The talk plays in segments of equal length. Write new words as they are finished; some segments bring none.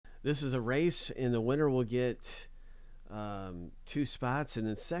This is a race, and the winner will get 2 spots, and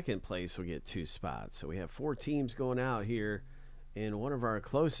then second place will get 2 spots. So we have 4 teams going out here, and one of our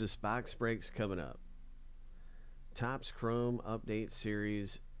closest box breaks coming up. Topps Chrome Update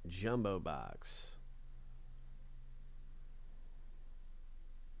Series Jumbo Box.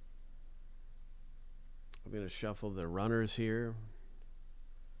 I'm going to shuffle the runners here.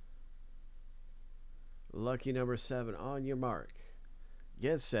 Lucky number 7, on your mark.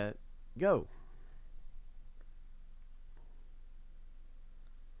 Get set, go.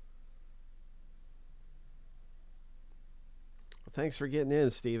 Thanks for getting in,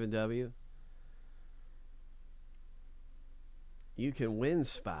 Stephen W. You can win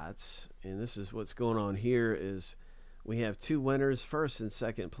spots, and this is what's going on here is we have 2 winners, first and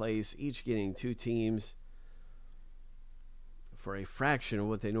second place, each getting 2 teams for a fraction of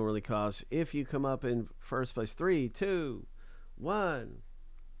what they normally cost. If you come up in first place, 3, 2, 1.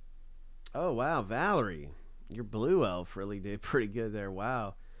 Oh, wow, Valerie, your blue elf really did pretty good there.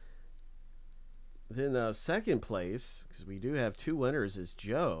 Wow. Then second place, because we do have 2 winners, is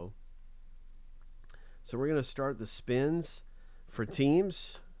Joe. So we're going to start the spins for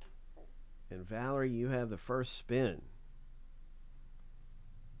teams. And Valerie, you have the first spin.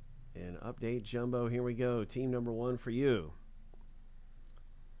 And update jumbo, here we go. Team number 1 for you.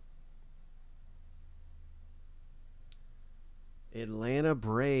 Atlanta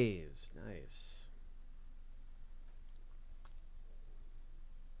Braves. Nice.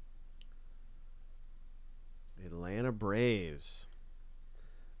 Atlanta Braves.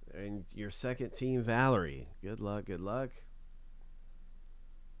 And your second team, Valerie. Good luck, good luck.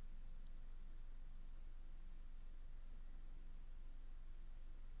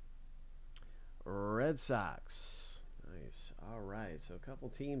 Red Sox. Nice. All right, so a couple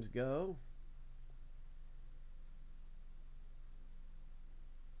teams go.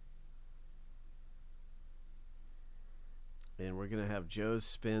 And we're going to have Joe's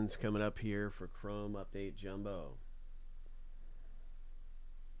spins coming up here for Chrome Update Jumbo.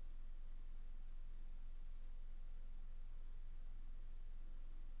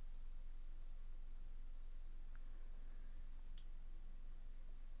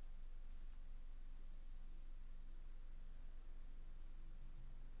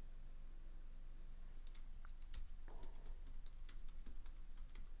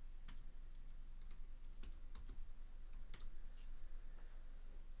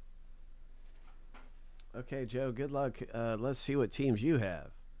 Okay, Joe, good luck. Let's see what teams you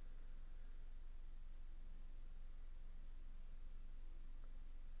have.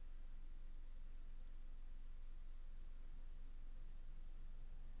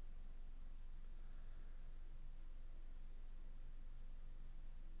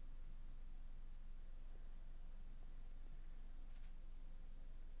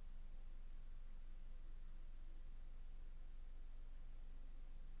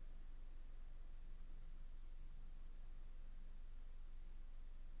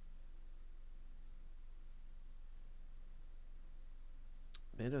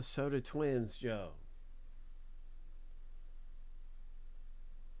 Minnesota Twins, Joe.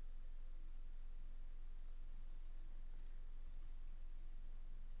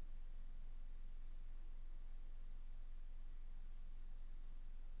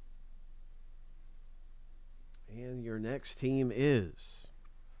 And your next team is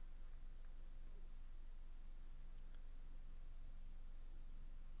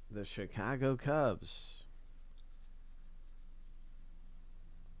the Chicago Cubs.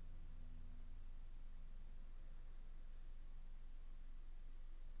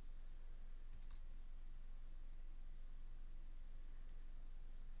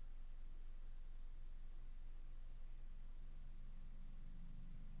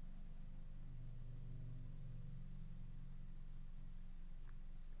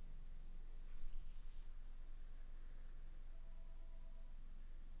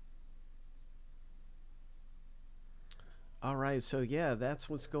 All right, so yeah, that's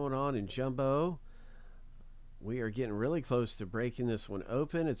what's going on in Jumbo. We are getting really close to breaking this one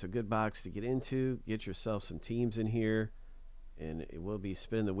open. It's a good box to get into. Get yourself some teams in here, and it will be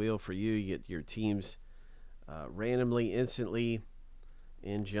spinning the wheel for you. You get your teams randomly, instantly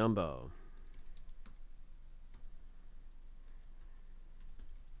in Jumbo.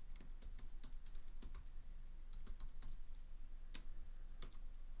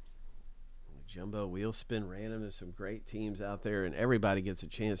 Jumbo wheel spin random. There's some great teams out there, and everybody gets a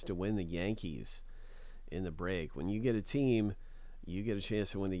chance to win the Yankees in the break. When you get a team, you get a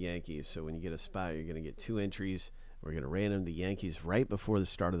chance to win the Yankees. So when you get a spot, you're going to get 2 entries. We're going to random the Yankees right before the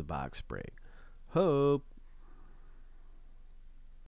start of the box break. Hope.